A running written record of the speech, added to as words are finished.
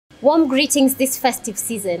Warm greetings this festive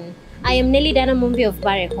season. I am Nelly Dana Mumbi of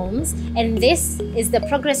Barre Homes, and this is the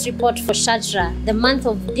progress report for Shajra, the month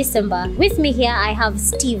of December. With me here I have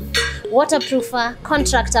Steve, waterproofer,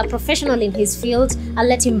 contractor, professional in his field. I'll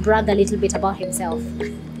let him brag a little bit about himself.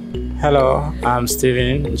 Hello, I'm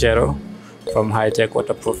Steven Jero from High Tech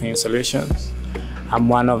Waterproofing Solutions. I'm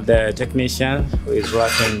one of the technicians who is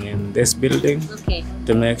working in this building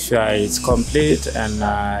to make sure it's complete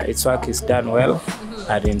and its work is done well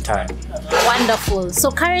and in time. Wonderful. So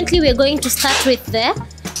currently we're going to start with the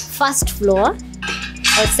first floor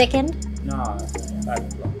or second? No,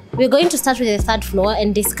 third floor. We're going to start with the third floor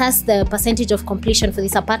and discuss the percentage of completion for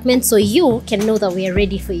this apartment so you can know that we are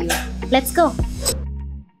ready for you. Let's go.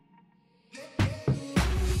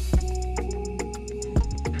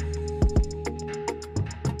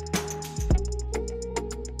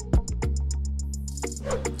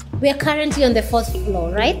 We are currently on the fourth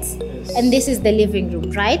floor, right? Yes. And this is the living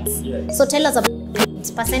room, right? Yes. So tell us about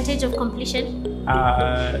the percentage of completion.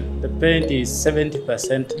 The paint is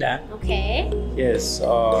 70% done. Okay. Yes,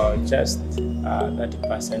 so just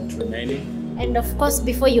 30% remaining. And of course,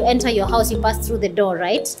 before you enter your house, you pass through the door,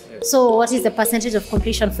 right? Yes. So what is the percentage of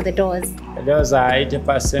completion for the doors? The doors are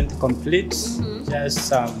 80% complete. Just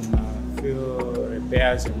some few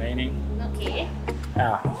repairs remaining. Okay.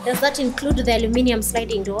 Yeah. Does that include the aluminium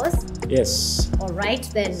sliding doors? Yes. All right,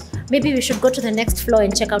 then maybe we should go to the next floor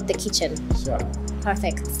and check out the kitchen. Sure.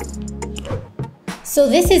 Perfect. So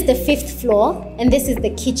this is the fifth floor and this is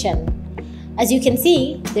the kitchen. As you can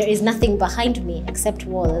see, there is nothing behind me except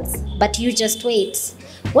walls. But you just wait.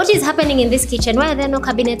 What is happening in this kitchen? Why are there no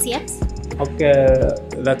cabinets yet? Okay,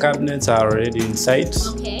 the cabinets are already inside.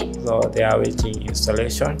 Okay. So they are waiting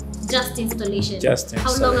installation. Just installation. Just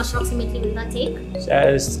installation. How long approximately will that take?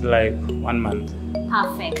 Just like 1 month.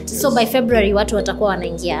 Perfect. Yes. So by February, watu watakuwa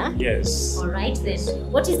wanaingia? Yes. All right then.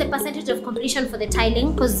 What is the percentage of completion for the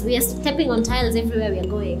tiling? Because we are stepping on tiles everywhere we are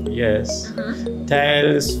going. Yes.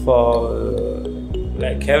 Tiles for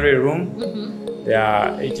like every room, they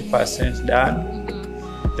are 80% done.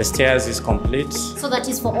 The stairs is complete. So that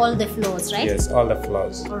is for all the floors, right? Yes, all the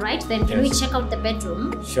floors. All right, then can we check out the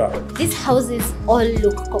bedroom? Sure. These houses all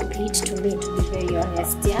look complete to me, to be very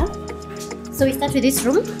honest, yeah? So we start with this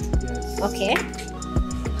room? Yes. Okay.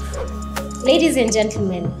 Ladies and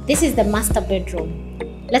gentlemen, this is the master bedroom.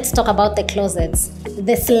 Let's talk about the closets.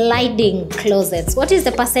 The sliding closets. What is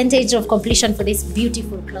the percentage of completion for this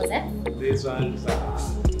beautiful closet? These ones are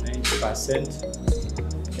 90%.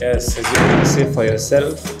 Yes, as you can see for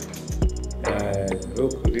yourself,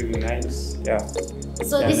 look really nice. Yeah.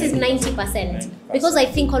 So this is 90%, because I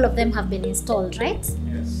think all of them have been installed, right?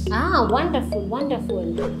 Yes. Ah, wonderful,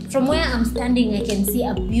 wonderful. From where I'm standing, I can see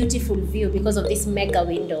a beautiful view because of this mega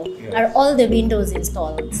window. Yes. Are all the windows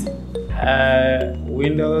installed?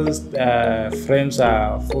 Windows frames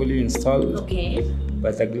are fully installed. Okay.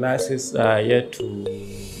 But the glasses are yet to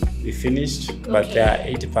be finished, but they are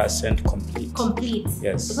 80% complete. Complete?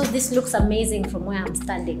 Yes. Because this looks amazing from where I'm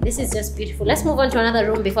standing. This is just beautiful. Let's move on to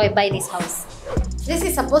another room before I buy this house. This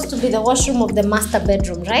is supposed to be the washroom of the master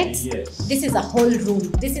bedroom, right? Yes. This is a whole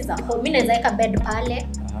room. This is a whole, mean like a bed pale.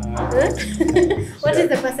 What is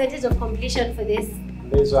the percentage of completion for this?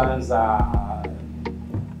 These ones are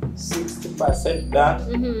 60%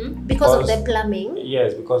 done. Because of the plumbing?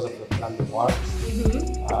 Yes, because of the plumbing work.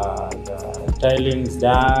 The tiling is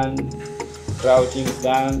done, grouting is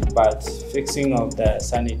done, but fixing of the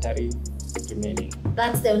sanitary remaining.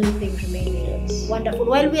 That's the only thing remaining. Yes. Wonderful.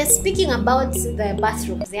 While we are speaking about the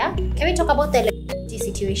bathrooms, yeah, can we talk about the electricity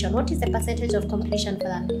situation? What is the percentage of completion for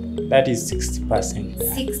that? That is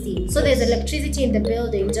 60%. 60. So there's electricity in the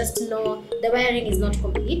building, just know the wiring is not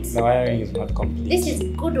complete. The wiring is not complete. This is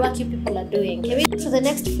good work you people are doing. Can we go to the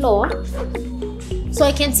next floor? So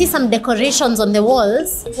I can see some decorations on the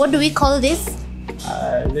walls. What do we call this?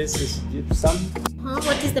 This is gypsum.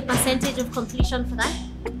 What is the percentage of completion for that?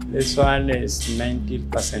 This one is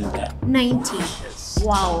 90% done. 90. Yes.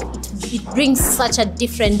 Wow, it brings such a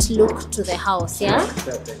different look to the house, yeah?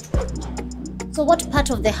 So what part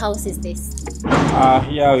of the house is this?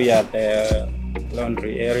 Here we are the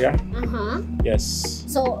laundry area. Yes.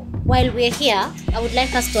 So while we're here, I would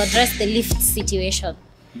like us to address the lift situation.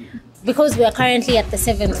 Because we are currently at the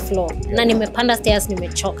 7th floor. Na nimepanda stairs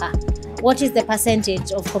nimechoka. What is the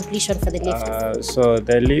percentage of completion for the lift? So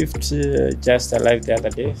the lift just arrived the other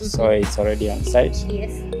day, so it's already on site.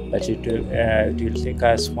 Yes. But it will take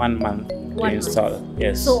us 1 month to install.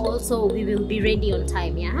 Yes. So also we will be ready on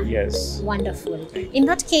time, yeah? Yes. Wonderful. In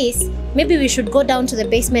that case, maybe we should go down to the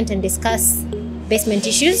basement and discuss basement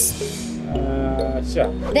issues.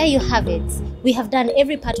 Sure. There you have it. We have done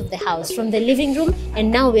every part of the house, from the living room,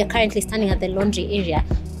 and now we are currently standing at the laundry area.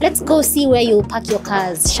 Let's go see where you park your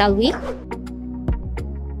cars, shall we?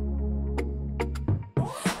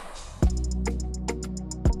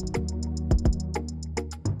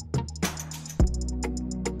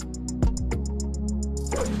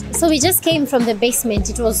 So we just came from the basement.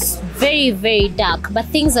 It was very, very dark, but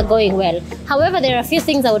things are going well. However, there are a few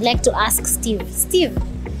things I would like to ask Steve. Steve,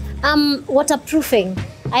 waterproofing.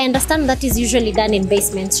 I understand that is usually done in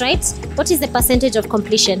basements, right? What is the percentage of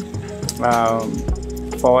completion?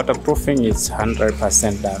 For waterproofing, it's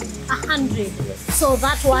 100% done. 100. Yes. So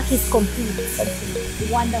that work is complete.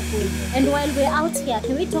 Wonderful. And while we're out here,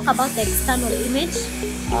 can we talk about the external image?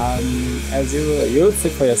 As you'll see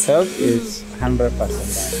for yourself, it's 100% done.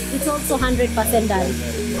 It's also 100% done.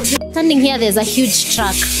 Standing here, there's a huge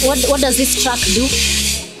truck. What does this truck do?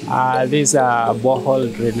 This is a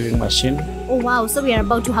borehole drilling machine. Oh wow, so we are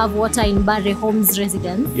about to have water in Barre Homes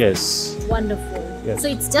residence? Yes. Wonderful. Yes. So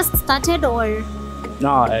it's just started, or?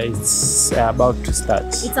 No, it's about to start.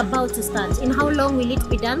 It's about to start. In how long will it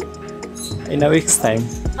be done? In a week's time.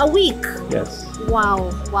 A week? Yes. Wow,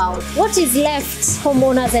 wow. What is left,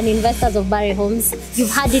 homeowners and investors of Barre Homes? You've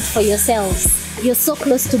had it for yourselves. You're so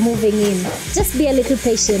close to moving in. Just be a little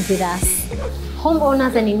patient with us.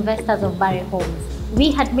 Homeowners and investors of Barre Homes,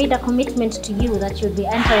 we had made a commitment to you that you'd be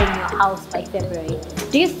entering your house by February.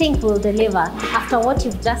 Do you think we'll deliver after what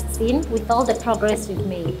you've just seen with all the progress we've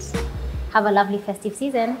made? Have a lovely festive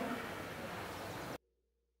season.